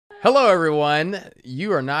Hello, everyone.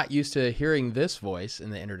 You are not used to hearing this voice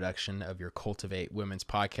in the introduction of your Cultivate Women's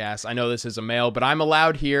podcast. I know this is a male, but I'm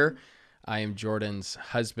allowed here. I am Jordan's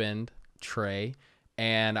husband, Trey,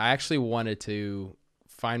 and I actually wanted to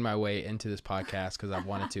find my way into this podcast because I've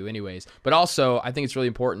wanted to anyways. But also, I think it's really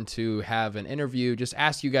important to have an interview, just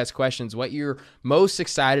ask you guys questions, what you're most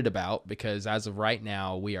excited about, because as of right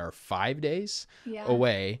now, we are 5 days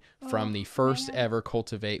away from the first ever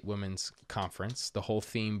Cultivate Women's Conference, the whole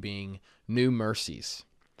theme being New Mercies.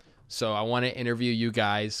 So I want to interview you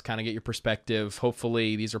guys, kind of get your perspective.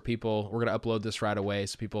 Hopefully these are people, we're going to upload this right away.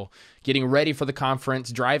 So people getting ready for the conference,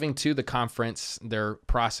 driving to the conference, they're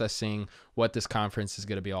processing what this conference is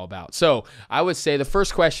going to be all about. So I would say the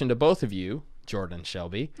first question to both of you, Jordan,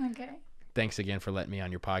 Shelby. Okay. Thanks again for letting me on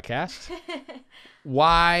your podcast.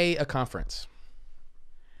 Why a conference?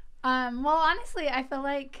 Well, honestly, I feel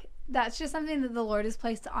like that's just something that the Lord has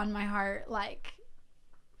placed on my heart, like,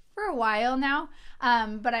 for a while now.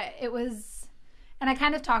 But it was, and I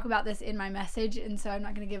kind of talk about this in my message, and so I'm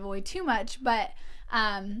not going to give away too much, but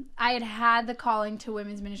I had the calling to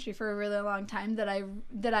women's ministry for a really long time that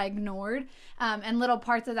I ignored, and little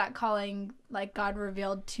parts of that calling, like, God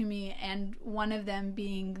revealed to me, and one of them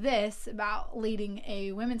being this about leading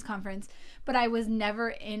a women's conference. But I was never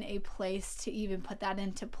in a place to even put that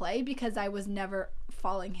into play because I was never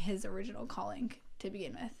following his original calling to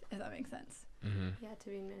begin with, if that makes sense. Mm-hmm. Yeah, to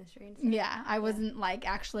be in ministry and stuff. Yeah, I wasn't like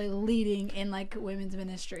actually leading in like women's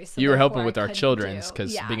ministry. So you were helping with our children's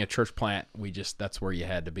because being a church plant, that's where you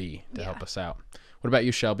had to be to help us out. What about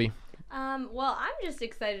you, Shelby? Well, I'm just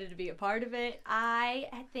excited to be a part of it.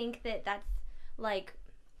 I think that that's like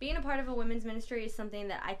being a part of a women's ministry is something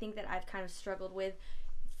that I think that I've kind of struggled with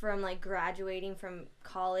from like graduating from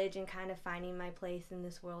college and kind of finding my place in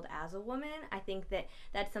this world as a woman. I think that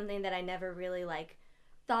that's something that I never really like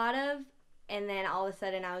thought of. And then all of a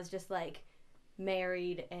sudden I was just like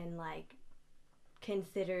married and like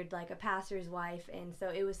considered like a pastor's wife. And so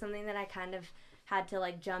it was something that I kind of had to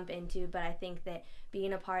like jump into. But I think that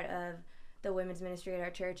being a part of the women's ministry at our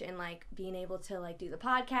church and like being able to like do the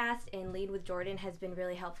podcast and lead with Jordan has been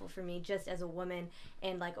really helpful for me just as a woman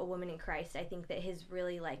and like a woman in Christ. I think that has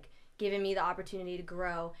really like given me the opportunity to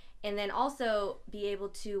grow and then also be able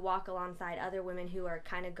to walk alongside other women who are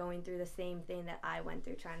kind of going through the same thing that I went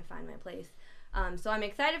through trying to find my place. So I'm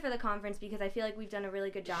excited for the conference because I feel like we've done a really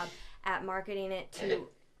good job at marketing it to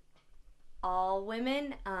all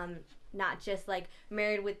women, not just like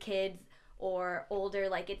married with kids or older,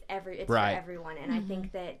 like it's for everyone. And I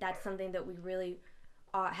think that that's something that we really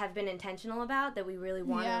have been intentional about, that we really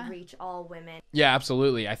want to reach all women. Yeah,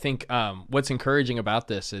 absolutely. I think what's encouraging about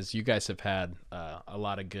this is you guys have had a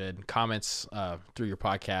lot of good comments through your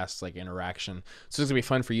podcast, like interaction. So it's going to be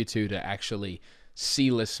fun for you two to actually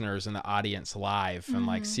see listeners in the audience live and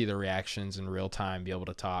like see the reactions in real time, be able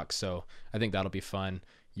to talk. So I think that'll be fun.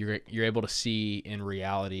 You're able to see in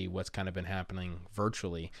reality what's kind of been happening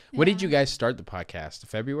virtually. Yeah. When did you guys start the podcast?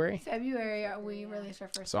 February? February, we released our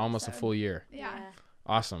first So almost a full year. Yeah.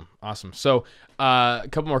 Awesome. So a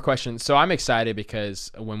couple more questions. So I'm excited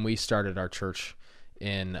because when we started our church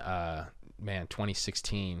in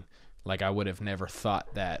 2016, like I would have never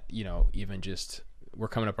thought that, even just we're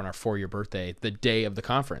coming up on our 4-year birthday. The day of the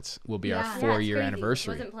conference will be our 4-year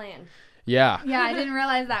anniversary. It wasn't planned. Yeah. Yeah, I didn't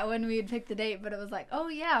realize that when we had picked the date, but it was like, oh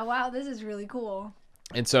yeah, wow, this is really cool.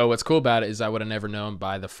 And so what's cool about it is I would have never known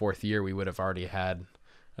by the 4th year we would have already had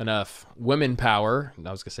enough women power.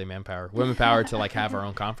 I was going to say manpower. Women power to like have our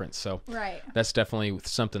own conference. So that's definitely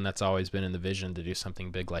something that's always been in the vision, to do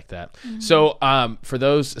something big like that. Mm-hmm. So for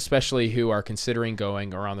those especially who are considering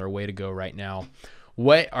going or on their way to go right now,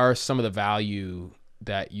 what are some of the value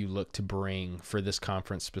that you look to bring for this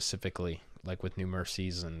conference specifically, like with New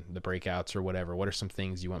Mercies and the breakouts or whatever? What are some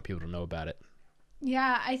things you want people to know about it?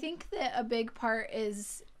 Yeah, I think that a big part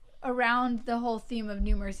is around the whole theme of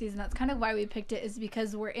New Mercies, and that's kind of why we picked it, is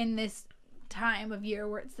because we're in this time of year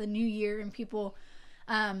where it's the new year and people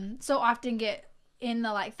so often get in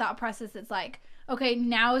the like thought process. It's like, okay,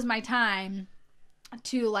 now is my time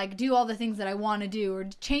to like do all the things that I want to do or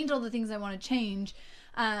change all the things I want to change.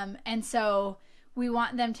 And so we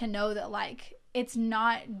want them to know that like it's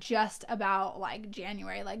not just about like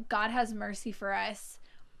January. Like God has mercy for us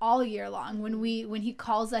all year long when he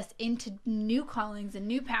calls us into new callings and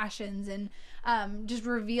new passions and just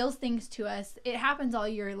reveals things to us. It happens all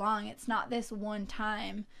year long. It's not this one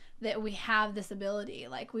time that we have this ability.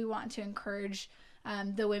 Like we want to encourage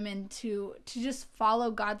the women to just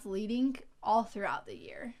follow God's leading all throughout the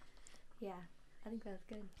year. Yeah, I think that's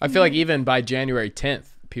good. I feel like even by January 10th,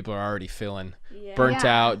 people are already feeling Yeah. burnt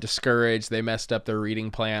Yeah. out, discouraged. They messed up their reading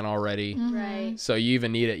plan already. Right. So you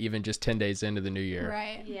even need it even just 10 days into the new year.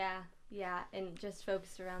 Right. Yeah, and just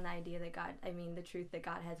focused around the idea that the truth that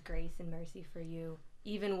God has grace and mercy for you,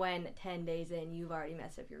 even when 10 days in, you've already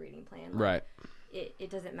messed up your reading plan. Like, Right. It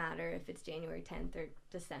doesn't matter if it's January 10th or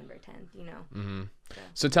December 10th, you know. Mm-hmm.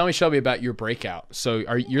 So tell me, Shelby, about your breakout. So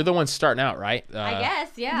you're the one starting out, right? I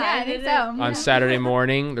guess, yeah. Yeah, I think so. On Saturday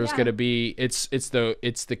morning, there's Yeah. going to be it's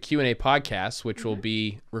the Q&A podcast, which will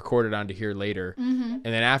be recorded onto here later, and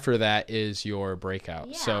then after that is your breakout.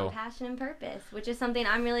 Yeah, So passion and purpose, which is something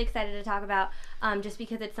I'm really excited to talk about, just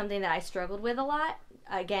because it's something that I struggled with a lot.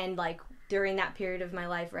 Again, like during that period of my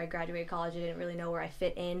life where I graduated college, I didn't really know where I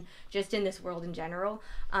fit in, just in this world in general.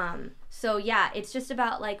 So yeah, it's just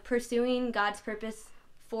about like pursuing God's purpose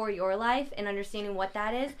for your life and understanding what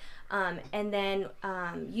that is, and then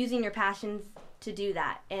using your passions to do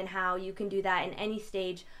that, and how you can do that in any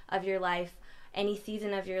stage of your life, any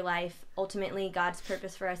season of your life. Ultimately, God's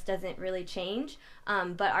purpose for us doesn't really change,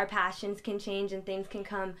 but our passions can change, and things can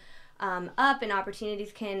come up, and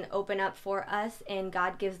opportunities can open up for us, and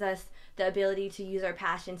God gives us the ability to use our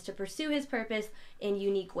passions to pursue his purpose in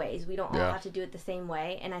unique ways. We don't all Yeah. have to do it the same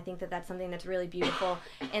way, and I think that that's something that's really beautiful,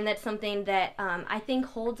 and that's something that I think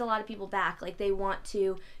holds a lot of people back. Like, they want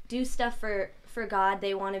to do stuff for God.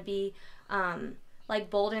 They want to be like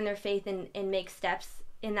bold in their faith and make steps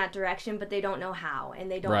in that direction, but they don't know how,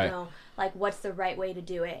 and they don't Right. know like what's the right way to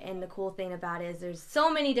do it. And the cool thing about it is there's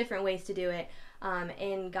so many different ways to do it,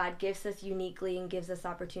 and God gives us uniquely and gives us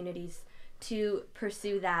opportunities to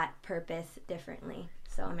pursue that purpose differently.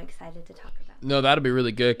 So I'm excited to talk about it. no, that'll be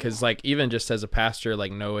really good because like even just as a pastor,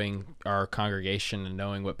 like knowing our congregation and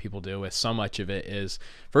knowing what people deal with, so much of it is,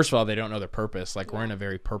 first of all, they don't know their purpose. Like we're in a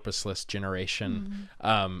very purposeless generation.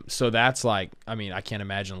 So that's like, I mean, I can't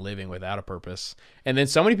imagine living without a purpose. And then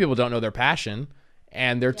so many people don't know their passion,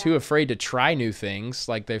 and they're too afraid to try new things.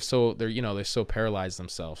 Like they're so paralyzed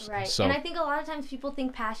themselves. Right. So And I think a lot of times people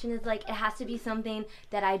think passion is like, it has to be something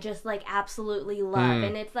that I just like absolutely love.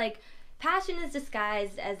 And it's like, passion is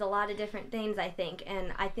disguised as a lot of different things, I think.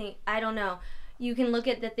 And I don't know, you can look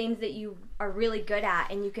at the things that you are really good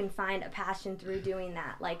at, and you can find a passion through doing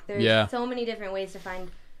that. Like there's so many different ways to find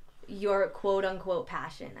your quote unquote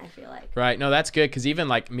passion, I feel like. Right. No, that's good. Cause even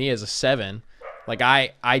like me as a 7, like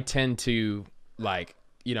I tend to like,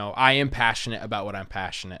 you know, I am passionate about what I'm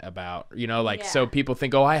passionate about, you know, like, so people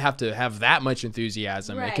think, oh, I have to have that much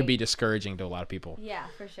enthusiasm. It could be discouraging to a lot of people. Yeah,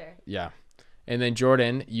 for sure. Yeah. And then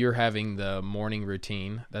Jordan, you're having the morning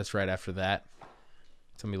routine. That's right after that.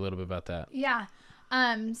 Tell me a little bit about that. Yeah.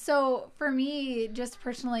 So for me, just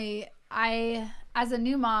personally, as a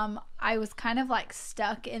new mom, I was kind of like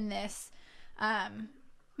stuck in this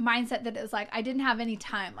mindset that it was like I didn't have any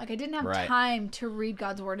time. Like I didn't have time to read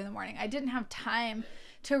God's word in the morning. I didn't have time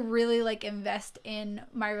to really like invest in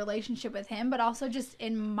my relationship with him, but also just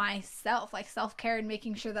in myself, like self-care and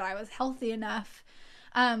making sure that I was healthy enough,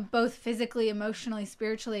 both physically, emotionally,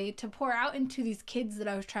 spiritually, to pour out into these kids that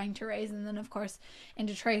I was trying to raise, and then of course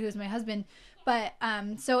into Trey, who's my husband. But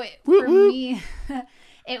for me,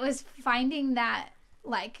 it was finding that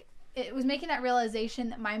like it was making that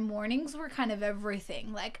realization that my mornings were kind of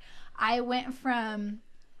everything. Like I went from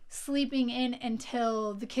sleeping in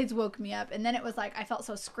until the kids woke me up, and then it was like I felt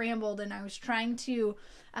so scrambled, and I was trying to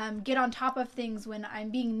get on top of things when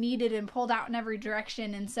I'm being needed and pulled out in every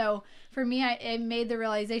direction. And so for me, it made the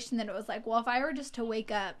realization that it was like, well, if I were just to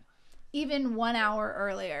wake up even 1 hour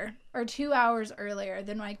earlier or 2 hours earlier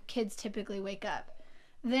than my kids typically wake up,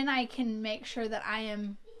 then I can make sure that I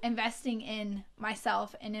am investing in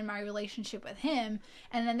myself and in my relationship with him,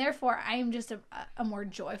 and then therefore I am just a more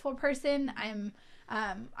joyful person.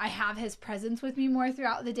 I have his presence with me more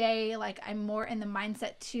throughout the day. Like I'm more in the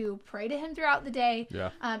mindset to pray to him throughout the day,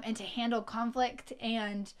 and to handle conflict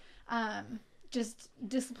and just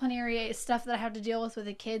disciplinary stuff that I have to deal with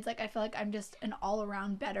the kids. Like I feel like I'm just an all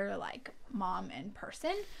around better like mom and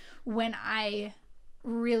person when I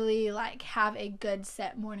really like have a good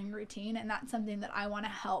set morning routine. And that's something that I want to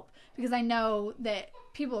help, because I know that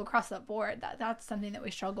people across the board, that's something that we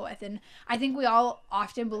struggle with. And I think we all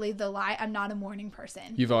often believe the lie, I'm not a morning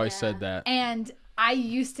person. You've always said that. And I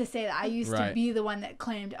used to say that. I used to be the one that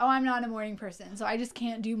claimed, oh, I'm not a morning person, so I just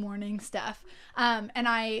can't do morning stuff. And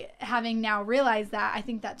I, having now realized that, I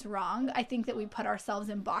think that's wrong. I think that we put ourselves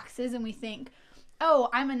in boxes and we think, oh,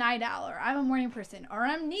 I'm a night owl, or I'm a morning person, or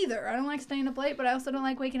I'm neither. I don't like staying up late, but I also don't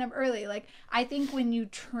like waking up early. Like, I think when you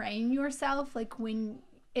train yourself, like when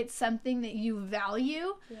it's something that you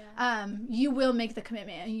value, you will make the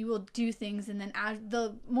commitment and you will do things. And then as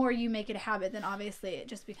the more you make it a habit, then obviously it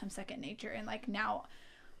just becomes second nature. And like now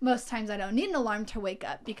most times I don't need an alarm to wake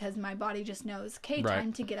up because my body just knows, okay, Right.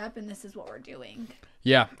 time to get up and this is what we're doing.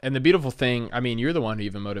 Yeah. And the beautiful thing, I mean, you're the one who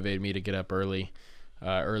even motivated me to get up earlier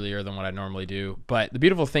than what I normally do. But the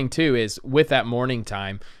beautiful thing too is with that morning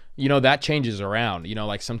time, you know, that changes around. You know,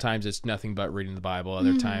 like sometimes it's nothing but reading the Bible.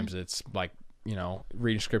 Other times it's like, you know,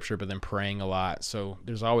 reading scripture, but then praying a lot. So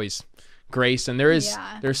there's always grace, and there's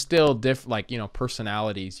still like, you know,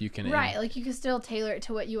 personalities you can Right, like you can still tailor it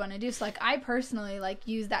to what you want to do. So like I personally like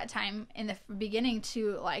use that time in the beginning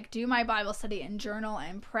to like do my Bible study and journal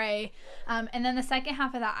and pray, and then the second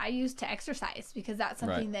half of that I use to exercise, because that's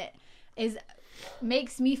something that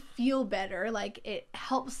makes me feel better, like it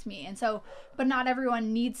helps me. And so, but not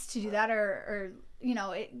everyone needs to do that, or you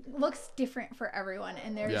know, it looks different for everyone,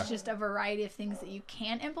 and there's just a variety of things that you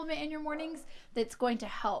can implement in your mornings that's going to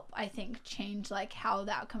help, I think, change like how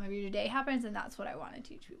the outcome of your day happens. And that's what I want to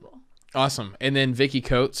teach people. Awesome. And then Vicky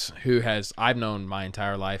Coates, who I've known my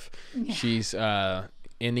entire life, she's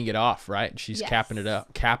ending it off, right? She's capping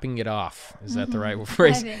it off. Is that the right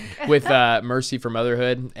phrase? With Mercy for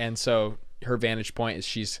Motherhood. And so her vantage point is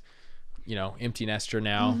she's, you know, empty nester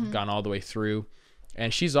now, gone all the way through.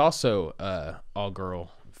 And she's also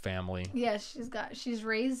all-girl family. Yeah, she's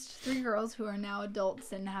raised 3 girls who are now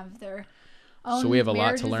adults and have their own. So we have a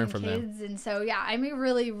lot to marriages learn and from kids. them. And so yeah, I'm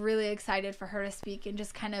really, really excited for her to speak and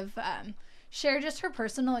just kind of share just her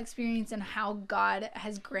personal experience and how God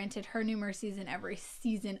has granted her new mercies in every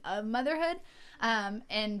season of motherhood.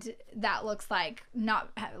 And that looks like not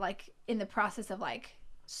like in the process of like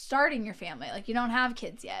starting your family, like you don't have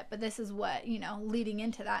kids yet, but this is what, you know, leading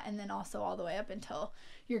into that, and then also all the way up until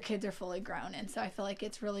your kids are fully grown. And so I feel like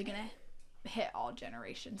it's really gonna hit all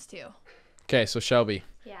generations too. Okay, so Shelby,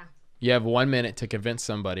 Yeah. you have 1 minute to convince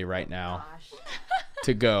somebody right now Gosh.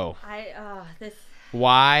 to go. This.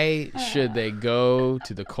 Why should they go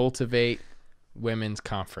to the Cultivate Women's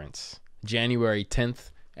Conference, January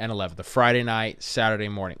 10th and 11th, the Friday night, Saturday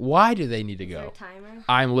morning? Why do they need to Is there go? a timer?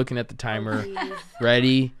 I'm looking at the timer. Please.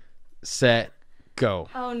 Ready, set, go.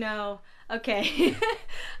 Oh no. Okay.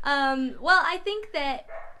 Well, I think that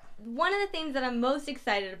one of the things that I'm most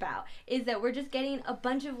excited about is that we're just getting a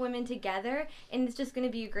bunch of women together, and it's just going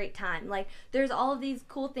to be a great time. Like, there's all of these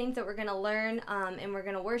cool things that we're going to learn, and we're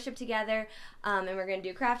going to worship together, and we're going to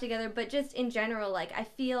do craft together. But just in general, like, I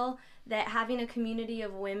feel that having a community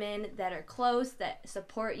of women that are close, that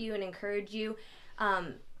support you and encourage you,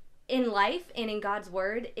 in life and in God's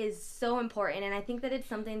word is so important. And I think that it's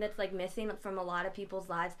something that's like missing from a lot of people's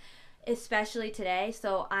lives, especially today.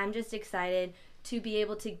 So I'm just excited to be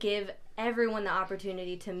able to give everyone the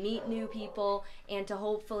opportunity to meet new people and to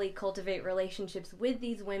hopefully cultivate relationships with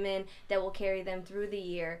these women that will carry them through the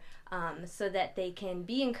year, so that they can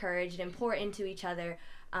be encouraged and pour into each other,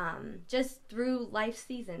 just through life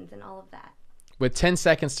seasons and all of that. With 10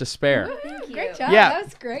 seconds to spare. Thank you. Great job. Yeah. That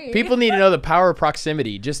was great. People need to know the power of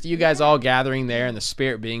proximity. Just you guys all gathering there and the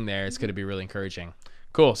Spirit being there. It's going to be really encouraging.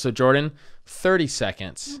 Cool. So Jordan, 30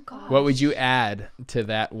 seconds. What would you add to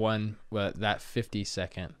that that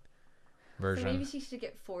 50-second So version? maybe she should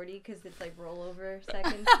get 40 because it's like rollover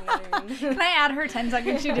seconds. You know what I mean? Can I add her 10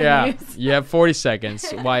 seconds she didn't Yeah, use? you have 40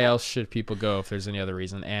 seconds. Why else should people go if there's any other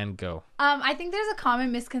reason? And go. I think there's a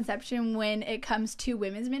common misconception when it comes to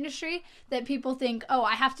women's ministry that people think, oh,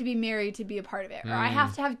 I have to be married to be a part of it, or I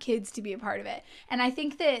have to have kids to be a part of it. And I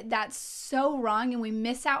think that that's so wrong, and we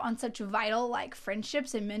miss out on such vital like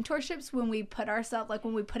friendships and mentorships when we put ourselves, like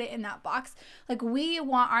when we put it in that box. Like we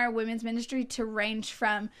want our women's ministry to range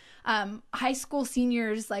from high school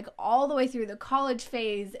seniors, like all the way through the college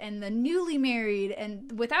phase, and the newly married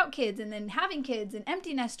and without kids, and then having kids and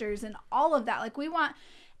empty nesters and all of that. Like we want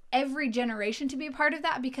every generation to be a part of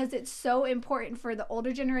that, because it's so important for the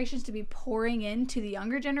older generations to be pouring into the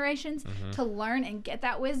younger generations to learn and get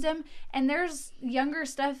that wisdom. And there's younger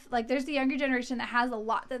stuff, like there's the younger generation that has a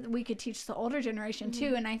lot that we could teach the older generation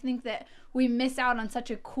too. And I think that we miss out on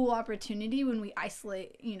such a cool opportunity when we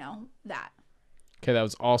isolate, you know, that. Okay, that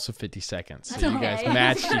was also 50 seconds. So you guys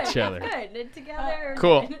matched each other. Good. Together.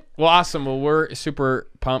 Cool. Well, awesome. Well, we're super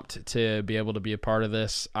pumped to be able to be a part of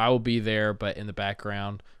this. I will be there, but in the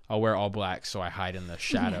background, I'll wear all black so I hide in the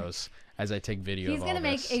shadows as I take video He's of all going to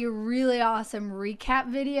make this. a really awesome recap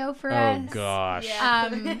video for us. Oh, gosh.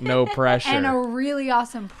 Yeah. No pressure. And a really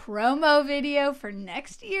awesome promo video for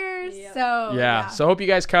next year. Yep. So Yeah. So hope you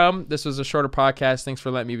guys come. This was a shorter podcast. Thanks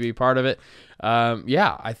for letting me be a part of it.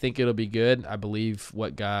 Yeah, I think it'll be good. I believe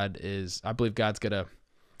God's going to,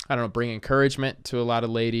 bring encouragement to a lot of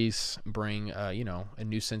ladies, bring, a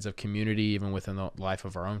new sense of community, even within the life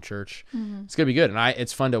of our own church. It's going to be good. And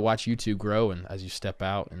it's fun to watch you two grow, and as you step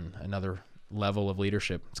out in another level of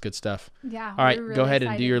leadership. It's good stuff. Yeah. All right, we're really go ahead and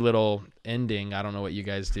do excited. your little ending. I don't know what you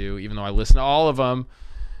guys do, even though I listen to all of them.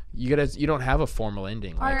 You don't have a formal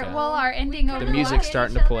ending. Our ending We over The kinda music's look at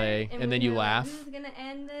starting each to other, play, and we then you were like, laugh. Who's gonna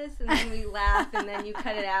end this? And then we laugh, and then you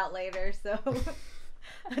cut it out later. So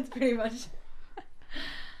that's pretty much.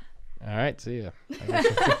 All right, see ya.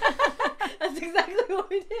 That's exactly what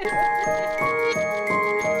we did.